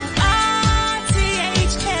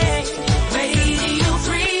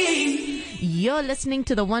You're listening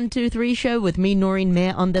to the 123 show with me, Noreen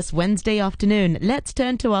Mayer, on this Wednesday afternoon. Let's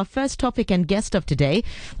turn to our first topic and guest of today.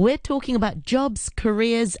 We're talking about jobs,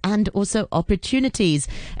 careers, and also opportunities.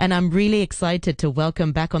 And I'm really excited to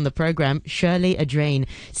welcome back on the program Shirley Adrain,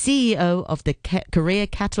 CEO of the Career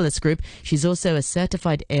Catalyst Group. She's also a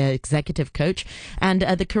certified executive coach. And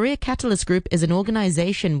the Career Catalyst Group is an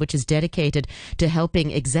organization which is dedicated to helping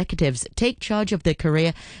executives take charge of their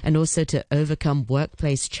career and also to overcome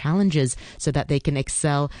workplace challenges so that they can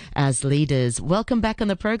excel as leaders. Welcome back on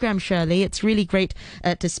the program, Shirley. It's really great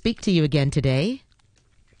to speak to you again today.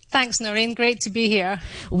 Thanks, Noreen. Great to be here.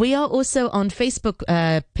 We are also on Facebook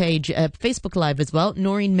page, Facebook Live as well.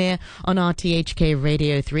 Noreen Mayer on RTHK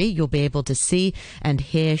Radio 3. You'll be able to see and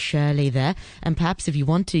hear Shirley there. And perhaps if you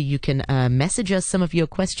want to, you can message us some of your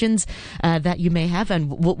questions that you may have, and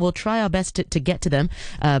we'll try our best to get to them.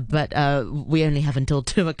 But we only have until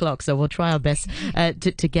 2 o'clock, so we'll try our best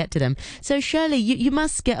to get to them. So Shirley, you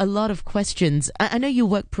must get a lot of questions. I know you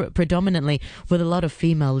work predominantly with a lot of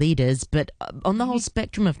female leaders, but on the whole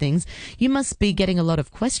spectrum of things, you must be getting a lot of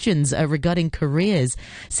questions regarding careers,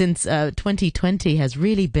 since 2020 has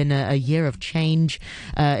really been a year of change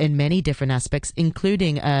in many different aspects,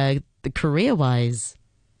 including the career-wise.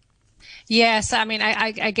 Yes, I mean,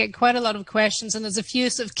 I get quite a lot of questions, and there's a few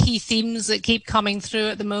sort of key themes that keep coming through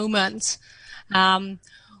at the moment.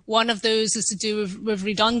 One of those is to do with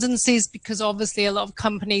redundancies, because obviously a lot of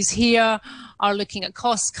companies here are looking at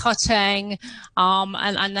cost cutting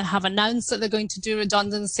and have announced that they're going to do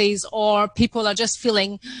redundancies, or people are just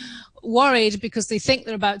feeling worried because they think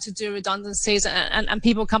they're about to do redundancies, and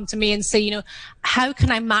people come to me and say, you know, how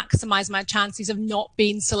can I maximize my chances of not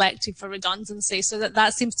being selected for redundancy? So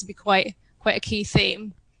that seems to be quite a key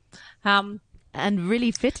theme. And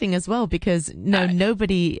really fitting as well, because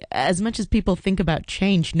nobody, as much as people think about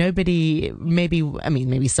change, nobody,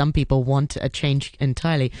 maybe some people want a change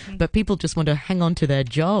entirely, but people just want to hang on to their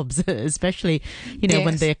jobs, especially,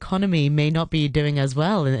 when the economy may not be doing as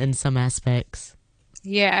well in some aspects.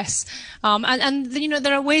 Yes. And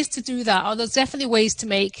there are ways to do that, or there's definitely ways to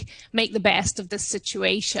make the best of this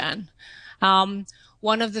situation.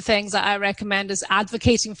 One of the things that I recommend is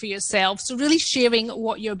advocating for yourself. So really sharing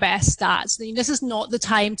what you're best at. This is not the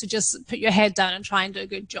time to just put your head down and try and do a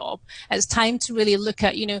good job. It's time to really look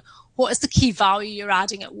at, what is the key value you're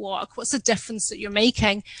adding at work? What's the difference that you're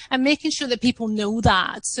making? And making sure that people know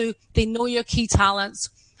that. So they know your key talents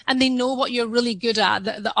and they know what you're really good at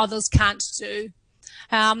that others can't do.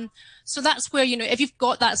 So that's where, if you've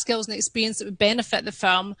got that skills and experience that would benefit the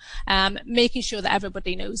firm, making sure that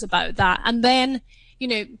everybody knows about that. And then,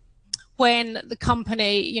 when the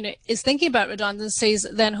company, is thinking about redundancies,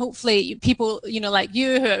 then hopefully people, like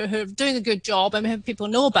you who are doing a good job and have people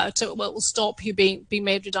know about it, will stop you being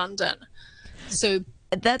made redundant. So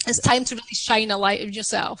it's time to really shine a light on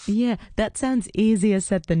yourself. Yeah, that sounds easier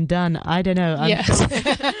said than done. I don't know.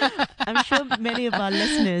 I'm sure many of our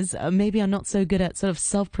listeners maybe are not so good at sort of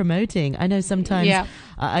self-promoting. I know sometimes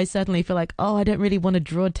I certainly feel like, I don't really want to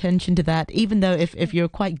draw attention to that, even though if you're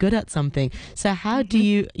quite good at something. So how do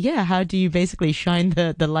you basically shine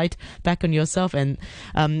the light back on yourself and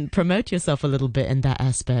promote yourself a little bit in that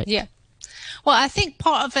aspect? Yeah. Well, I think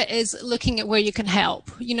part of it is looking at where you can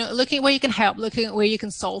help, looking at where you can help, looking at where you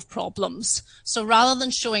can solve problems. So rather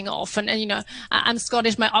than showing off, and I'm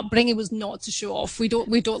Scottish, my upbringing was not to show off. We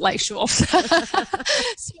don't like show offs. So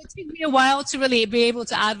it took me a while to really be able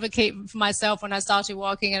to advocate for myself when I started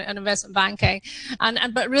working in investment banking.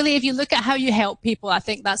 But really, if you look at how you help people, I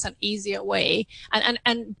think that's an easier way,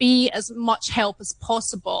 and be as much help as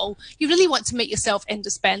possible. You really want to make yourself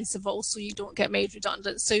indispensable so you don't get made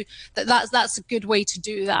redundant. So that's a good way to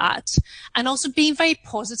do that. And also being very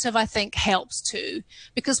positive, I think, helps too,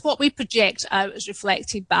 because what we project out is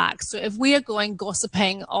reflected back. So if we are going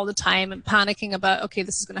gossiping all the time and panicking about, okay,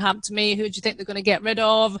 this is going to happen to me, who do you think they're going to get rid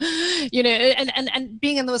of, and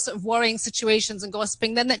being in those sort of worrying situations and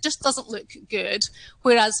gossiping, then that just doesn't look good.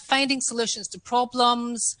 Whereas finding solutions to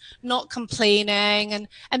problems, not complaining,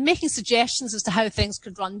 and making suggestions as to how things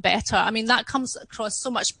could run better, I mean, that comes across so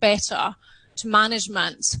much better to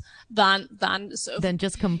management than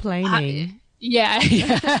just complaining. Yeah.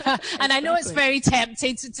 And I know it's very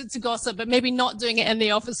tempting to gossip, but maybe not doing it in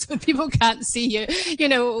the office so people can't see you.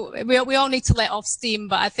 We all need to let off steam,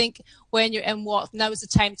 but I think when you're in work, now is the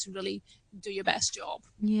time to really do your best job.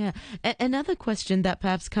 Yeah. Another question that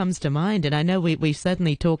perhaps comes to mind, and I know we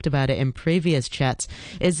certainly talked about it in previous chats,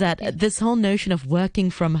 is that this whole notion of working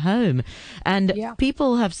from home. And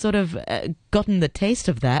people have sort of gotten the taste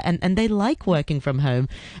of that, and they like working from home.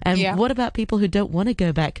 And what about people who don't want to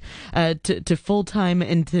go back to full-time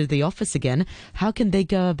into the office again? How can they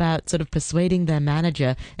go about sort of persuading their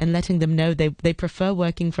manager and letting them know they prefer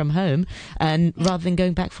working from home and rather than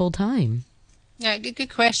going back full-time? Yeah, good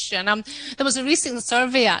question. There was a recent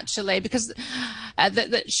survey actually, because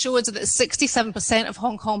that showed that 67% of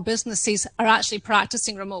Hong Kong businesses are actually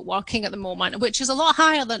practicing remote working at the moment, which is a lot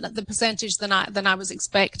higher than the percentage than I was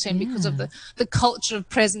expecting because of the culture of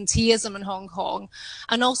presenteeism in Hong Kong.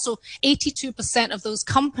 And also 82% of those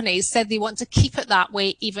companies said they want to keep it that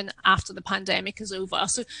way even after the pandemic is over.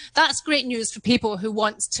 So that's great news for people who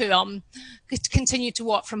want to continue to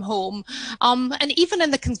work from home. And even in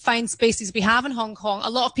the confined spaces we have in Hong Kong, a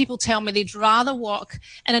lot of people tell me they'd rather work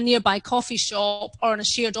in a nearby coffee shop or in a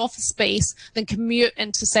shared office space than commute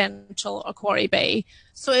into Central or Quarry Bay.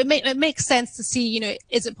 So it makes sense to see,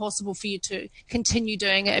 is it possible for you to continue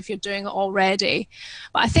doing it if you're doing it already?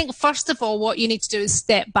 But I think, first of all, what you need to do is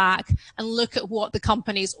step back and look at what the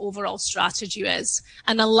company's overall strategy is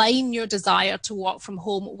and align your desire to work from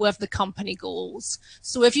home with the company goals.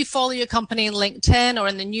 So if you follow your company in LinkedIn or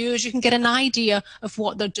in the news, you can get an idea of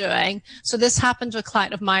what they're doing. So this happened to a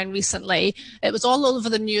client of mine recently. It was all over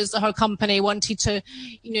the news that her company wanted to,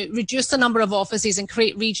 reduce the number of offices and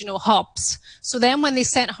create regional hubs. So then when they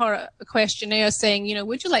sent her a questionnaire saying,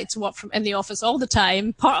 would you like to work in the office all the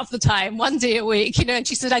time, part of the time, 1 day a week, and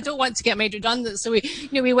she said, I don't want to get made redundant. So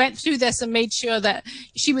we went through this and made sure that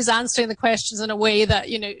she was answering the questions in a way that,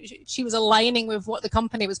 she was aligning with what the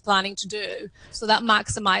company was planning to do. So that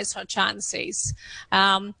maximized her chances.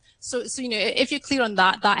 So if you're clear on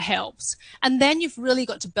that, that helps. And then you've really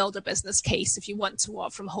got to build a business case if you want to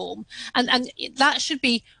work from home. And that should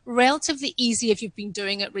be relatively easy if you've been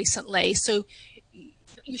doing it recently. So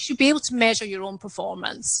you should be able to measure your own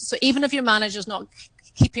performance. So even if your manager's not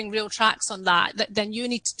keeping real tracks on that, then you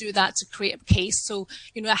need to do that to create a case. So,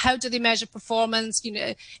 how do they measure performance?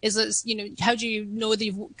 Is it, how do you know that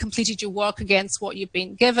you've completed your work against what you've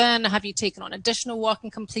been given? Have you taken on additional work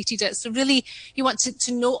and completed it? So really, you want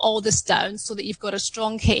to note all this down so that you've got a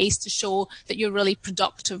strong case to show that you're really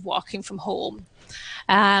productive working from home.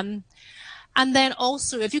 And then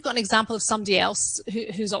also, if you've got an example of somebody else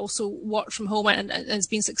who's also worked from home and has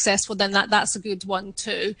been successful, then that's a good one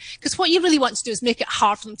too. Because what you really want to do is make it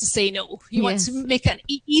hard for them to say no. You want to make it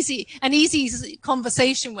an easy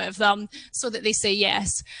conversation with them so that they say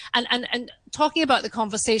yes. And talking about the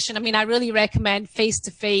conversation, I really recommend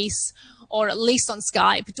face-to-face or at least on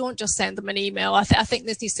Skype. Don't just send them an email. I think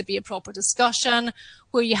this needs to be a proper discussion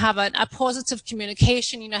where you have a positive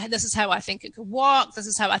communication. This is how I think it could work. This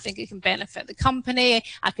is how I think it can benefit the company.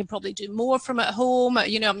 I can probably do more from at home.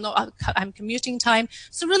 I'm commuting time.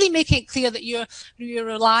 So really making it clear that you're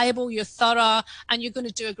reliable, you're thorough, and you're going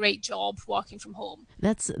to do a great job working from home.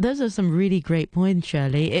 Those are some really great points,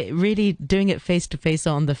 Shirley. Really doing it face to face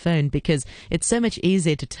on the phone, because it's so much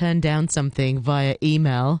easier to turn down something via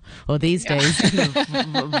email or these days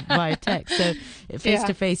via text. So face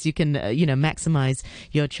to face, you can maximize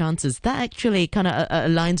your chances. That actually kind of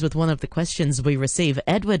aligns with one of the questions we receive.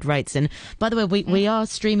 Edward writes in, by the way, we are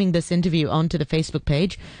streaming this interview onto the Facebook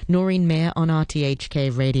page, Noreen Mayer on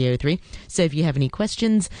RTHK Radio 3. So if you have any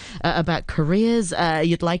questions about careers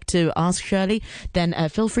you'd like to ask Shirley, then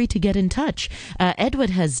feel free to get in touch. Edward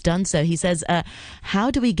has done so. He says, how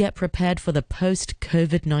do we get prepared for the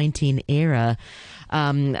post-COVID-19 era?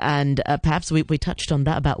 And perhaps we touched on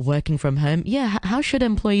that about working from home. Yeah, how should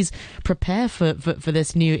employees prepare for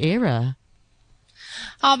this new era?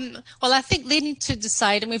 Well, I think they need to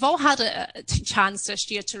decide, and we've all had a chance this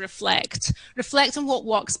year to reflect on what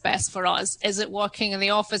works best for us. Is it working in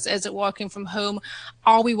the office? Is it working from home?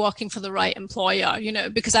 Are we working for the right employer?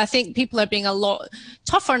 Because I think people are being a lot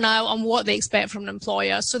tougher now on what they expect from an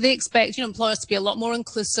employer. So they expect, employers to be a lot more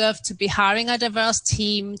inclusive, to be hiring a diverse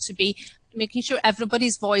team, to be making sure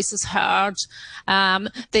everybody's voice is heard.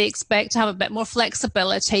 They expect to have a bit more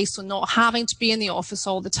flexibility, so not having to be in the office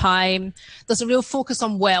all the time. There's a real focus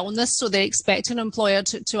on wellness, so they expect an employer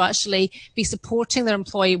to actually be supporting their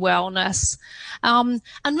employee wellness, and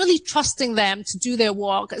really trusting them to do their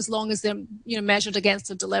work as long as they're measured against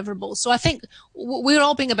the deliverables. So I think we're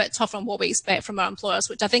all being a bit tougher on what we expect from our employers,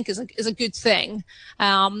 which I think is a good thing.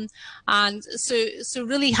 And so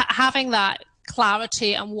really having that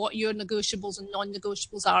clarity on what your negotiables and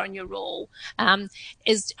non-negotiables are in your role.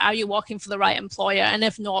 Are you working for the right employer? And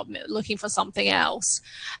if not, looking for something else.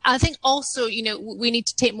 I think also, we need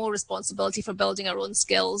to take more responsibility for building our own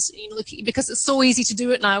skills, because it's so easy to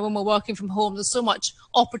do it now when we're working from home. There's so much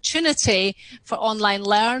opportunity for online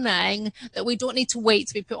learning that we don't need to wait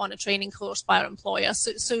to be put on a training course by our employer.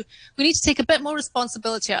 So we need to take a bit more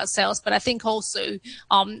responsibility ourselves, but I think also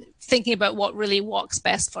thinking about what really works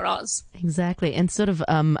best for us. Exactly. And sort of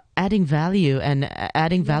adding value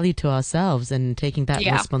to ourselves and taking that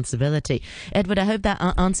responsibility. Edward, I hope that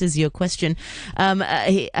answers your question.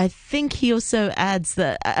 I think he also adds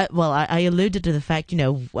that, I alluded to the fact,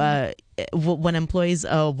 when employees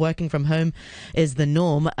are working from home is the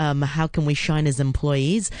norm, how can we shine as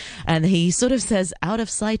employees? And he sort of says out of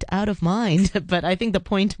sight, out of mind. But I think the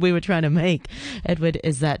point we were trying to make, Edward,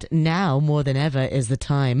 is that now more than ever is the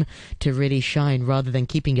time to really shine rather than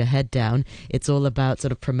keeping your head down. It's all about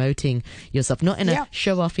sort of promoting yourself, not in a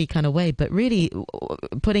show-offy kind of way, but really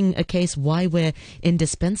putting a case why we're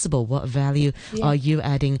indispensable. What value are you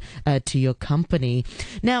adding to your company?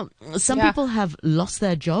 Now, some people have lost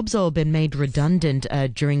their jobs or been made redundant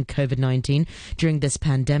during COVID-19, during this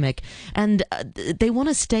pandemic, and they want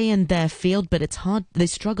to stay in their field, but it's hard. They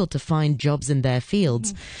struggle to find jobs in their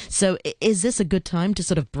fields. So is this a good time to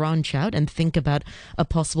sort of branch out and think about a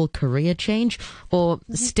possible career change, or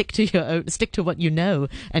stick to what you know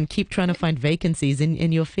and keep trying to find vacancies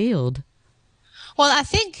in your field? Well, I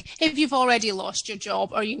think if you've already lost your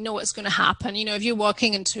job or it's going to happen, if you're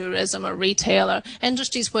working in tourism or retail or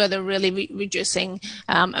industries where they're really reducing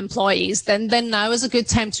employees, then now is a good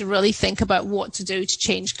time to really think about what to do to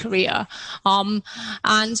change career. And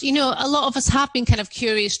a lot of us have been kind of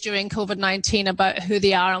curious during COVID-19 about who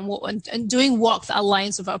they are and doing work that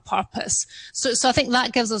aligns with our purpose. So I think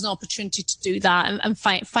that gives us an opportunity to do that and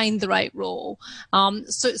find the right role.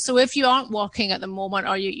 So if you aren't working at the moment,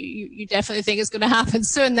 or you definitely think it's going to happen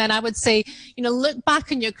soon, then I would say, look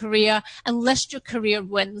back on your career and list your career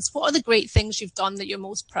wins. What are the great things you've done that you're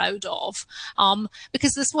most proud of?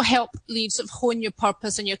 Because this will help you sort of hone your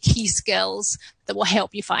purpose and your key skills that will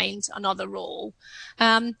help you find another role.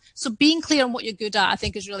 So being clear on what you're good at, I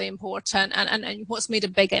think, is really important, and what's made a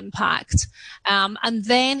big impact. And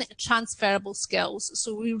then transferable skills.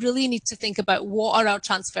 So we really need to think about what are our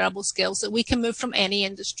transferable skills that we can move from any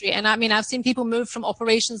industry. And I mean, I've seen people move from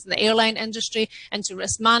operations in the airline industry into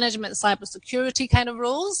risk management, cybersecurity kind of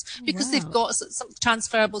roles, because they've got some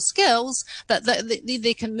transferable skills that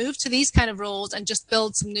they can move to these kind of roles and just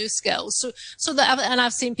build some new skills. So that, and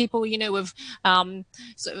I've seen people, with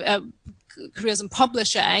careers in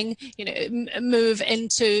publishing, move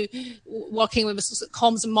into working with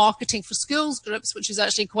comms and marketing for schools groups, which is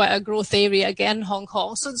actually quite a growth area again in Hong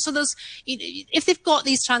Kong. So there's, if they've got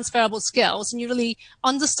these transferable skills and you really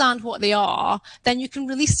understand what they are, then you can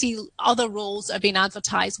really see other roles that are being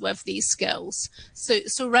advertised with these skills.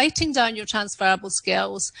 So writing down your transferable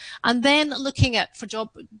skills and then looking at for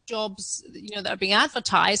jobs that are being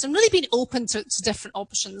advertised, and really being open to different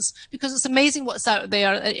options, because it's amazing what's out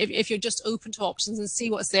there if you're just open to options and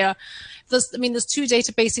see what's there. There's two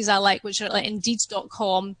databases I like, which are like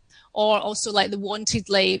Indeed.com or also like the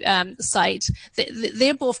Wantedly site.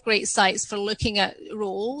 They're both great sites for looking at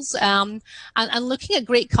roles and looking at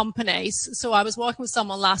great companies. So I was working with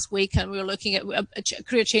someone last week and we were looking at a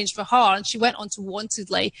career change for her, and she went on to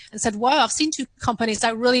Wantedly and said, wow, I've seen two companies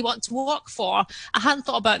I really want to work for. I hadn't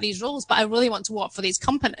thought about these roles, but I really want to work for these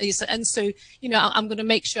companies. And so, I'm going to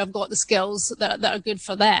make sure I've got the skills that are good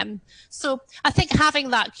for them. So I think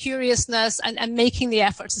having that curiousness and making the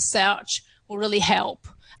effort to search will really help.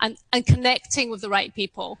 And connecting with the right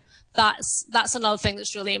people, that's another thing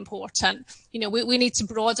that's really important. We need to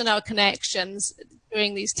broaden our connections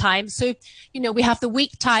during these times. So, we have the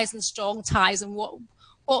weak ties and strong ties, and what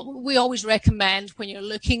we always recommend when you're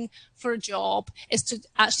looking for a job is to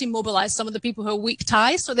actually mobilize some of the people who are weak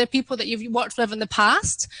ties. So they're people that you've worked with in the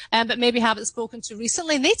past, but maybe haven't spoken to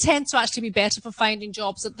recently. And they tend to actually be better for finding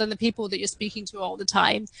jobs than the people that you're speaking to all the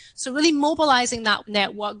time. So really mobilizing that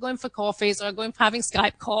network, going for coffees or going for having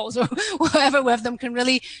Skype calls or whatever with them can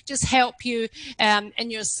really just help you in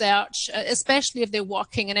your search, especially if they're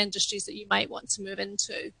working in industries that you might want to move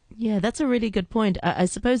into. Yeah, that's a really good point. I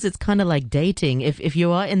suppose it's kind of like dating. If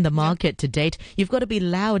you are in the market to date, you've got to be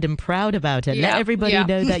loud and proud about it. Let everybody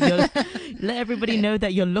know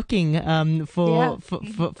that you're looking for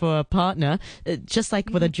a partner. Just like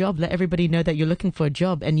with a job, let everybody know that you're looking for a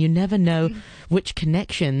job, and you never know which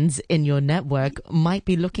connections in your network might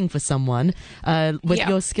be looking for someone with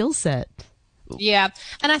your skill set. Yeah,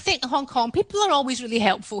 and I think Hong Kong people are always really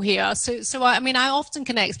helpful here. So I mean, I often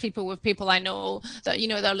connect people with people I know that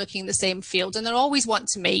they're looking in the same field, and they're always want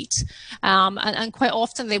to meet. And quite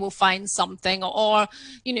often they will find something, or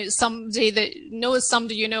somebody that knows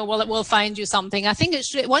somebody well, it will find you something. I think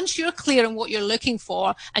it's once you're clear on what you're looking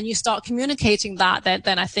for and you start communicating that,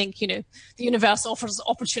 then I think the universe offers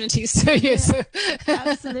opportunities to you. So.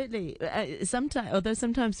 Absolutely.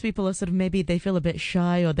 Sometimes people are sort of, maybe they feel a bit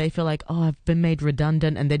shy, or they feel like, oh, I've been made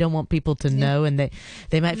redundant, and they don't want people to know, and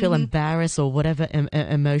they might feel embarrassed or whatever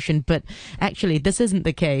emotion. But actually, this isn't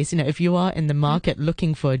the case. If you are in the market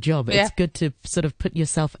looking for a job, it's good to sort of put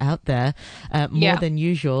yourself out there more than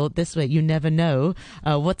usual. This way, you never know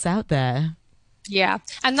what's out there. Yeah,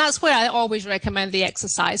 and that's where I always recommend the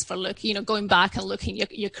exercise for going back and looking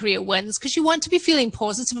at your career wins, because you want to be feeling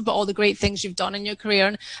positive about all the great things you've done in your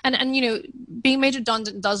career, and being made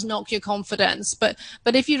redundant does knock your confidence, but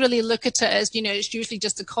if you really look at it as it's usually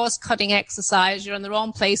just a cost-cutting exercise, you're in the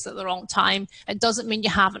wrong place at the wrong time. It doesn't mean you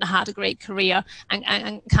haven't had a great career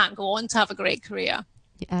and can't go on to have a great career.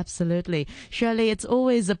 Absolutely. Shirley, it's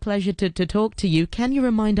always a pleasure to talk to you. Can you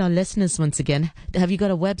remind our listeners once again, have you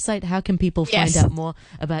got a website? How can people find out more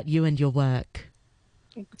about you and your work?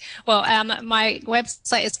 Well, my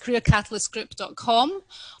website is careercatalystgroup.com,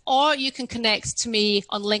 or you can connect to me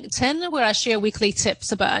on LinkedIn, where I share weekly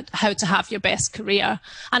tips about how to have your best career.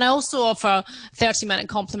 And I also offer a 30-minute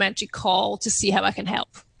complimentary call to see how I can help.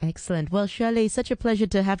 Excellent. Well, Shirley, such a pleasure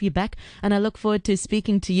to have you back, and I look forward to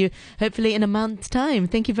speaking to you hopefully in a month's time.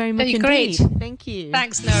 Thank you very much indeed. Great. Thank you.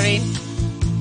 Thanks, Noreen.